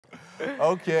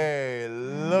Okay,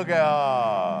 look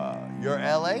out. Your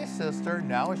LA sister,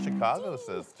 now a Chicago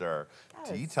sister.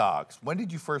 Yes. Detox. When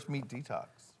did you first meet Detox?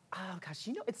 Oh gosh,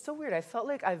 you know, it's so weird. I felt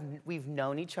like we've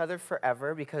known each other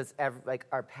forever because like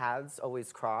our paths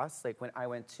always cross. Like when I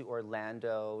went to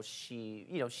Orlando,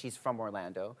 she's from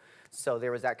Orlando. So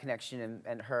there was that connection,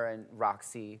 and her and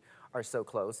Roxy are so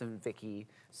close, and Vicky.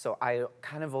 So I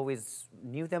kind of always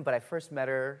knew them, but I first met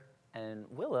her and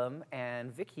Willem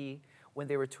and Vicky when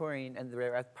they were touring and they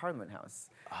were at Parliament House.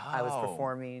 Oh. I was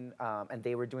performing, and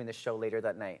they were doing the show later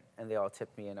that night, and they all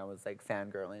tipped me, and I was like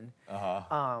fangirling.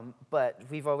 But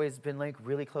we've always been like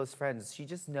really close friends. She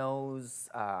just knows,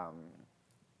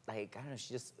 like, I don't know,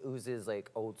 she just oozes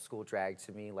like old school drag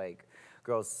to me, like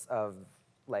girls of,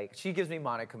 like, she gives me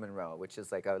Monica Monroe, which is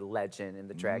like a legend in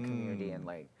the drag community, and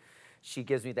like, she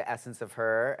gives me the essence of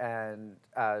her, and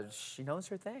she knows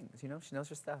her things, you know? She knows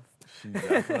her stuff. She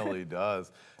definitely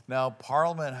does. Now,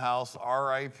 Parliament House,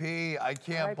 R.I.P. I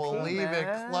can't believe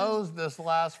it closed this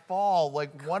last fall.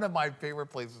 Like, one of my favorite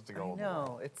places to go. I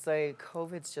know. It's like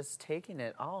COVID's just taking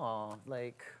it all.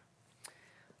 Like,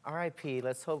 R.I.P.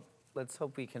 Let's hope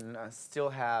we can still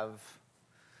have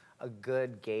a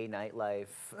good gay nightlife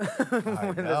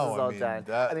when this is all done.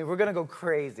 I mean, we're gonna go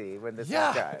crazy when this is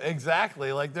done. Yeah,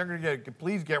 exactly. Like, they're gonna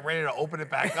please get ready to open it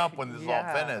back up when this is all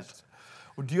finished.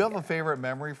 Well, do you have a favorite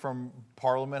memory from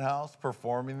Parliament House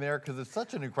performing there? Because it's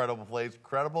such an incredible place,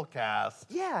 incredible cast.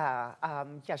 Yeah,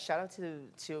 yeah. Shout out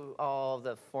to all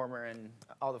the former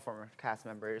cast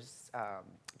members.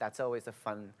 That's always a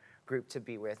fun group to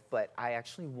be with. But I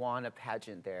actually won a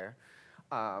pageant there.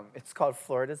 It's called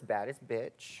Florida's Baddest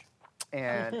Bitch.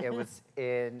 And it was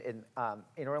in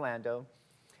Orlando.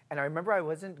 And I remember I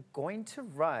wasn't going to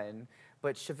run,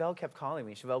 but Chevelle kept calling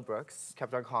me. Chevelle Brooks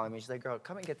kept on calling me. She's like, girl,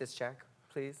 come and get this check,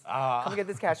 please. Come and get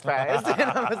this cash prize. And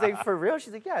I was like, for real?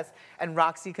 She's like, yes. And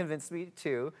Roxy convinced me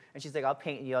too. And she's like, I'll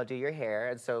paint you, I'll do your hair.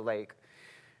 And so like,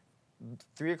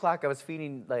 3 o'clock, I was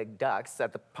feeding like ducks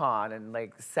at the pond, and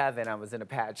like 7, I was in a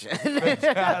pageant.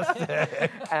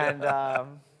 Fantastic. And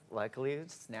luckily,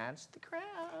 snatched the crown.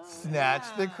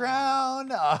 Snatched the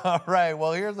crown. All right,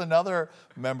 well, here's another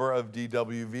member of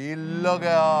DWV, Look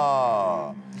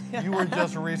out. You were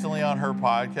just recently on her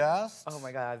podcast. Oh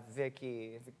my God,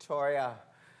 Victoria.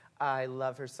 I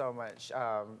love her so much.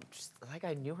 Just like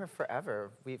I knew her forever.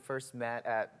 We first met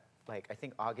at like, I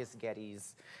think August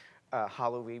Getty's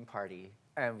Halloween party,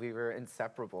 and we were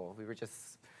inseparable. We were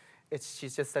just,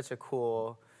 she's just such a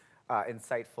cool,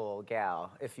 insightful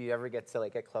gal. If you ever get to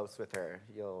like get close with her,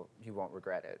 you won't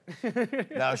regret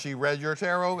it. Now, she read your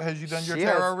tarot. Has you done your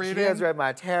tarot reading? She has read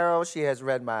my tarot. She has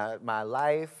read my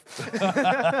life.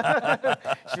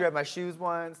 She read my shoes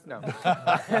once. No.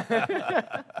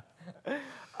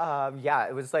 Yeah,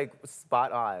 it was like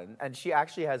spot on. And she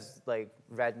actually has like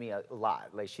read me a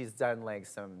lot. Like she's done like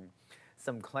some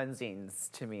cleansings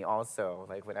to me also,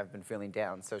 like when I've been feeling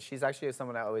down. So she's actually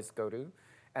someone I always go to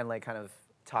and like kind of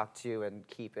talk to and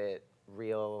keep it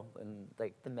real, and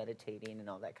like the meditating and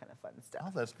all that kind of fun stuff.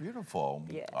 Oh, that's beautiful.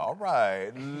 Yeah. All right,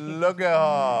 look at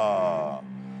her.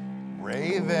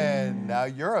 Raven. Now,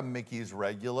 you're a Mickey's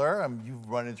regular. You've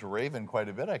run into Raven quite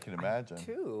a bit, I can imagine.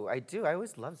 I do. I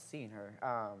always love seeing her.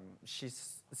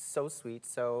 She's so sweet.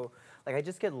 So, like, I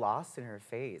just get lost in her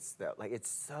face, though. Like,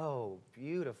 it's so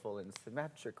beautiful and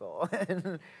symmetrical.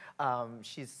 And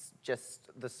she's just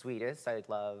the sweetest. I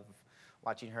love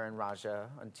watching her and Raja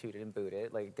on Tooted and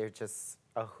Booted. Like, they're just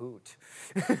a hoot.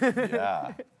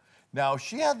 Yeah. Now,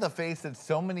 she had the face that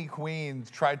so many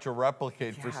queens tried to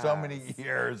replicate for so many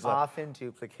years. Often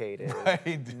duplicated,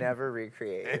 right. Never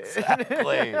recreated.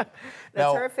 Exactly. That's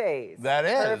now, her face. That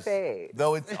is. Her face.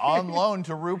 Though it's on loan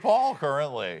to RuPaul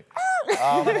currently.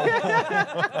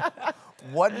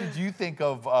 What did you think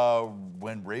of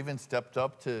when Raven stepped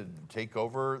up to take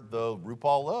over the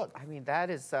RuPaul look? I mean, that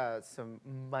is some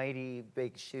mighty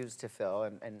big shoes to fill,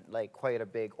 and like quite a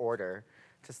big order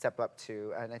to step up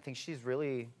to. And I think she's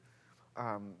really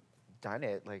done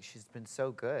it. Like, she's been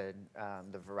so good.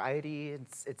 The variety,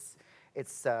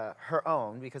 it's her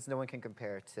own, because no one can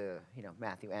compare to, you know,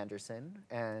 Matthew Anderson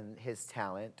and his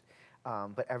talent.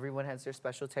 But everyone has their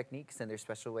special techniques and their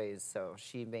special ways. So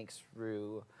she makes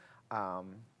Ru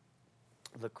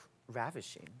look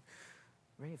ravishing.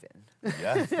 Raven.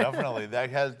 Yes, definitely.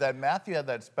 That Matthew had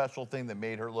that special thing that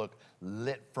made her look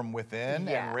lit from within,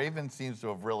 and Raven seems to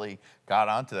have really got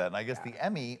onto that. And I guess the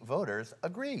Emmy voters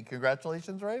agree.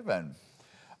 Congratulations, Raven.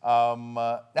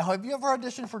 Now, have you ever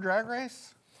auditioned for Drag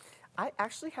Race? I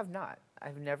actually have not.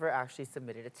 I've never actually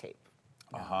submitted a tape.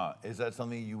 No. Is that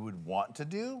something you would want to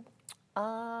do?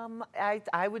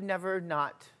 I would never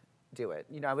not do it.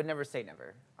 You know, I would never say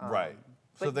never. Right.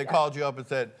 So they called you up and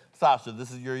said, Sasha,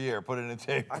 this is your year. Put it in a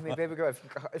tape. I mean, baby girl,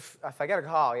 if I get a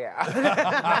call, yeah.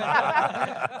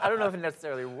 I don't know if it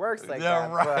necessarily works like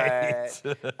that, right.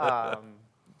 but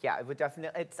yeah, it would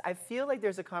definitely. I feel like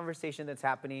there's a conversation that's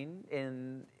happening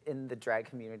in the drag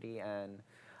community and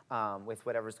with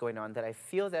whatever's going on that I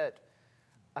feel that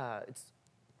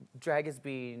drag is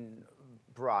being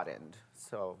broadened.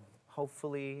 So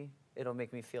hopefully it'll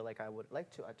make me feel like I would like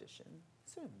to audition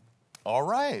soon. All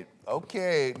right.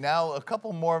 Okay. Now a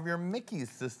couple more of your Mickey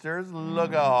sisters.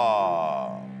 Look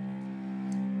at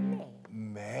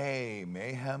May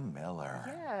Mayhem Miller.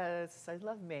 Yes, I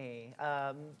love May.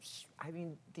 I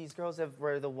mean, these girls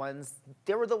were the ones.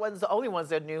 They were the only ones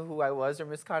that knew who I was. Or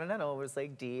Miss Continental. It was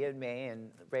like Dee and May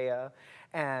and Rhea,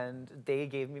 and they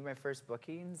gave me my first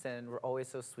bookings and were always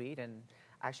so sweet. And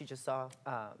I actually just saw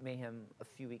Mayhem a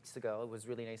few weeks ago. It was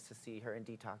really nice to see her in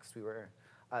Detox. We were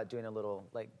doing a little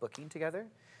like booking together.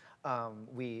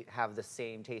 We have the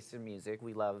same taste in music.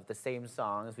 We love the same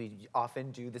songs. We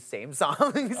often do the same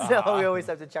songs, so we always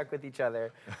have to check with each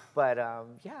other. But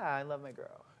yeah, I love my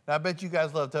girl. Now, I bet you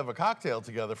guys love to have a cocktail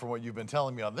together from what you've been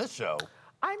telling me on this show.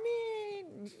 I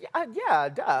mean, yeah,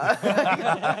 duh.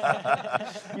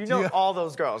 you know all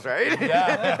those girls, right?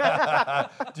 Yeah.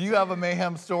 Do you have a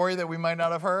Mayhem story that we might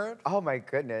not have heard? Oh my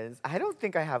goodness. I don't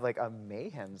think I have like a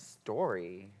Mayhem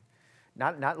story.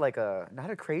 Not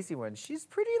a crazy one. She's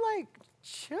pretty like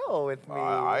chill with me.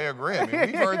 I agree. I mean,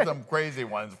 we've heard some crazy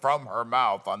ones from her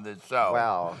mouth on this show.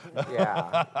 Well,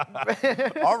 yeah.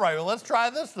 All right, well, let's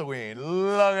try this, Qween.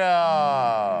 Look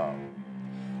out.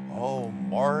 Oh,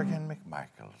 Morgan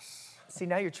McMichaels. See,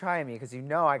 now you're trying me because you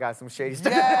know I got some shady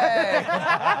stuff. Yay!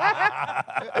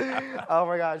 Oh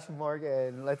my gosh,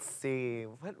 Morgan. Let's see.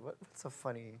 What's so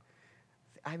funny?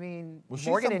 I mean,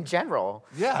 Morgan in general.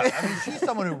 Yeah, I mean, she's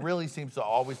someone who really seems to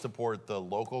always support the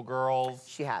local girls.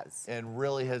 She has. And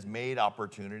really has made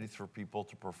opportunities for people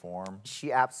to perform.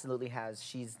 She absolutely has.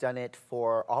 She's done it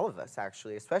for all of us,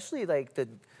 actually, especially like the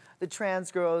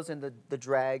trans girls and the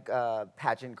drag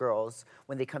pageant girls.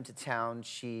 When they come to town,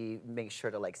 she makes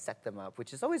sure to like set them up,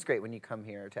 which is always great when you come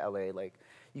here to LA. Like,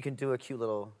 you can do a cute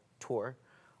little tour.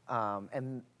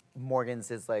 And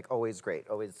Morgan's is like always great,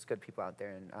 always good people out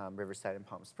there in Riverside and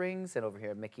Palm Springs and over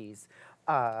here at Mickey's.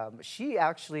 She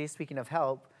actually, speaking of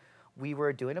help, we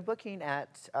were doing a booking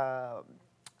at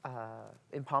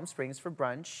in Palm Springs for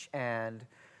brunch, and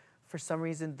for some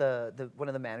reason one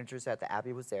of the managers at the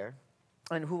Abbey was there,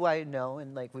 and who I know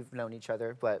and like we've known each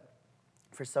other, but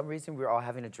for some reason we were all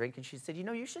having a drink, and she said, you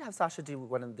know, you should have Sasha do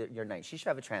one of your nights. She should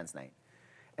have a trans night,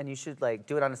 and you should like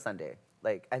do it on a Sunday.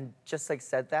 Like, and just like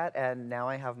said that, and now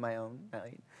I have my own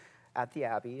night at the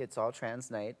Abbey. It's all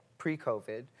trans night,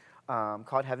 pre-COVID,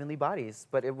 called Heavenly Bodies.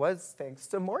 But it was thanks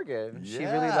to Morgan. Yeah. She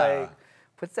really like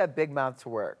puts that big mouth to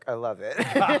work. I love it.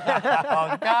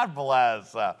 Oh, God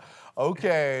bless.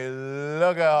 Okay,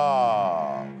 look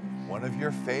at one of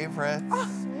your favorites. Oh,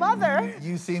 Mother.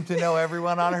 You seem to know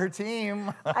everyone on her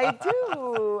team. I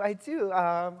do.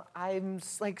 I'm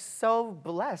like so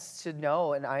blessed to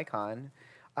know an icon.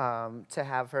 To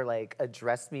have her like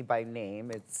address me by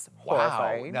name, it's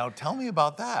horrifying. Now tell me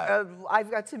about that. I've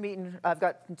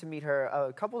gotten to meet her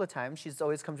a couple of times. She's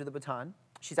always come to the Baton.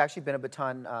 She's actually been a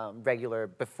Baton regular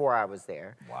before I was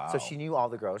there. Wow. So she knew all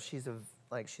the girls. She's a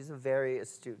very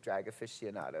astute drag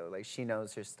aficionado. Like, she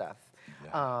knows her stuff.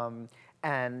 Yeah.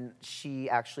 And she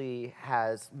actually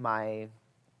has my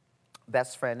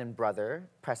best friend and brother,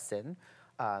 Preston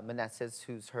Meneses,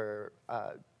 who's her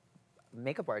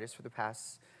makeup artist for the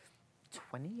past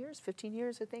 20 years, 15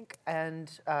 years, I think. And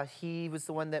he was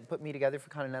the one that put me together for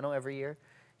Continental every year.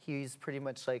 He's pretty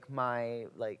much like my,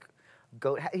 like,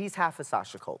 goat. He's half a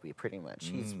Sasha Colby, pretty much.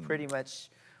 He's pretty much,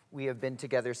 we have been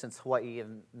together since Hawaii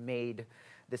and made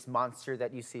this monster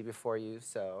that you see before you.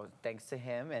 So thanks to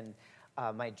him. And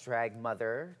my drag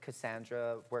mother,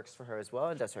 Cassandra, works for her as well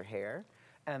and does her hair.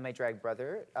 And my drag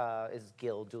brother is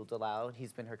Gil Duldalau.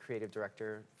 He's been her creative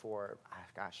director for,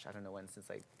 gosh, I don't know when, since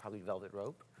like probably Velvet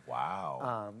Rope.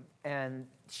 Wow. And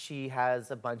she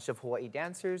has a bunch of Hawaii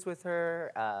dancers with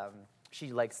her.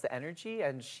 She likes the energy,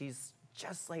 and she's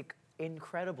just like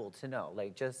incredible to know.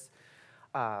 Like, just,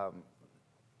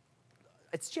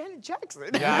 it's Janet Jackson.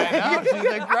 Yeah, I know,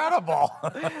 she's incredible.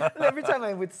 Every time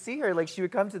I would see her, like, she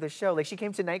would come to the show. Like, she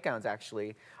came to Nightgowns,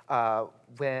 actually,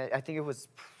 when, I think it was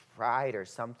Pride or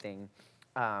something,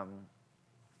 and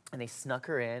they snuck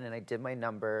her in, and I did my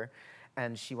number,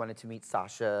 and she wanted to meet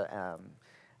Sasha,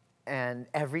 and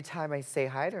every time I say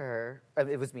hi to her,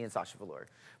 it was me and Sasha Velour,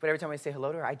 but every time I say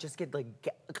hello to her, I just get like,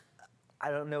 I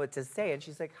don't know what to say. And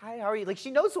she's like, hi, how are you? Like, she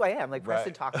knows who I am. Like,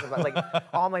 Preston talks about, like,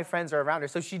 all my friends are around her.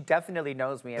 So she definitely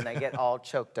knows me, and I get all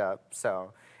choked up.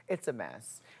 So it's a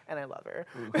mess, and I love her.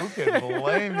 Who can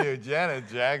blame you? Janet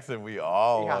Jackson, we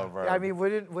all love her. I mean,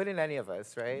 wouldn't any of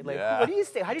us, right? Like, what do you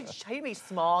say? How do you make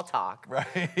small talk?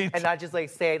 Right. And not just, like,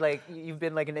 say, like, you've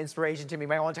been, like, an inspiration to me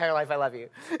my whole entire life. I love you.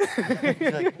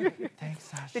 Like, thanks,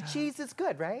 Sasha. The cheese is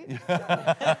good, right?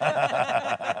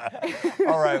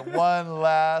 All right, one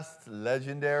last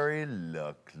legendary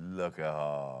look. Look at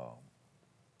her.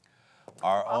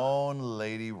 Our own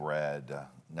Lady Red.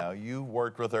 Now, you've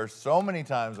worked with her so many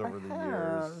times over the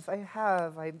years. I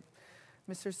have. I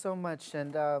miss her so much,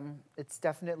 and it's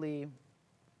definitely,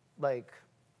 like,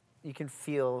 you can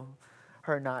feel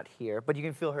her not here, but you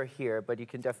can feel her here, but you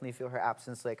can definitely feel her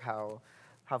absence, like how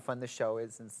fun the show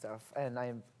is and stuff. And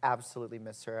I absolutely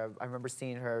miss her. I remember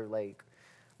seeing her, like,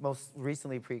 most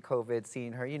recently pre-COVID,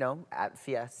 seeing her, you know, at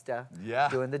Fiesta,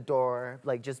 doing the door,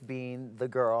 like just being the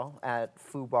girl at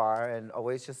Foo Bar, and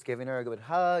always just giving her a good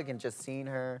hug, and just seeing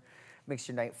her makes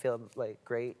your night feel like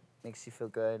great, makes you feel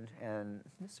good, and I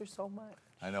miss her so much.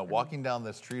 I know, walking down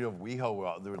the street of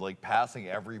WeHo, they were like passing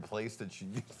every place that she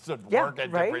used to work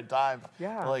at different times.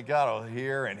 Yeah. Like, God,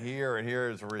 here and here and here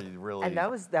is really, really. And that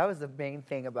was the main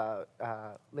thing about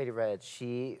Lady Red.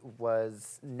 She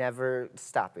was never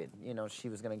stopping. You know, she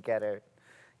was gonna get it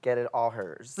all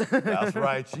hers. That's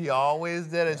right. She always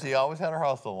did it. She always had her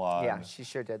hustle on. Yeah, she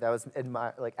sure did. That was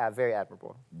very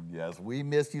admirable. Yes, we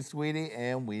miss you, sweetie,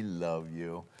 and we love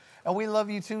you. And we love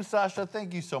you too, Sasha.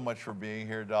 Thank you so much for being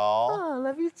here, doll. Oh, I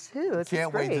love you too.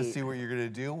 Can't wait to see what you're going to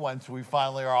do once we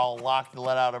finally are all locked and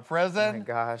let out of prison. Oh my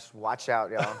gosh, watch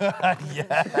out, y'all.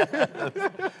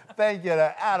 Yes. Thank you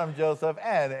to Adam Joseph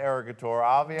and Erickatoure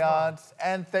Aviance.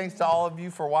 And thanks to all of you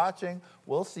for watching.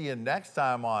 We'll see you next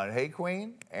time on Hey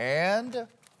Qween. And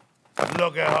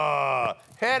look at her.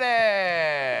 Hit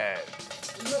it.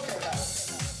 Look at her.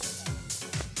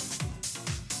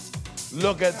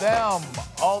 Look at them.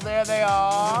 Oh, there they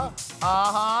are.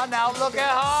 Now look at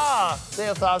her.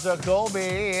 There's Sasha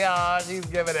Colby. She's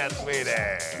giving it,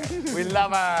 sweetie. We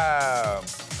love her.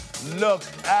 Look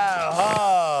at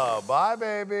her. Bye,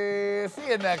 baby.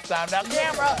 See you next time. Now,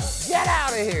 camera, get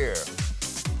out of here.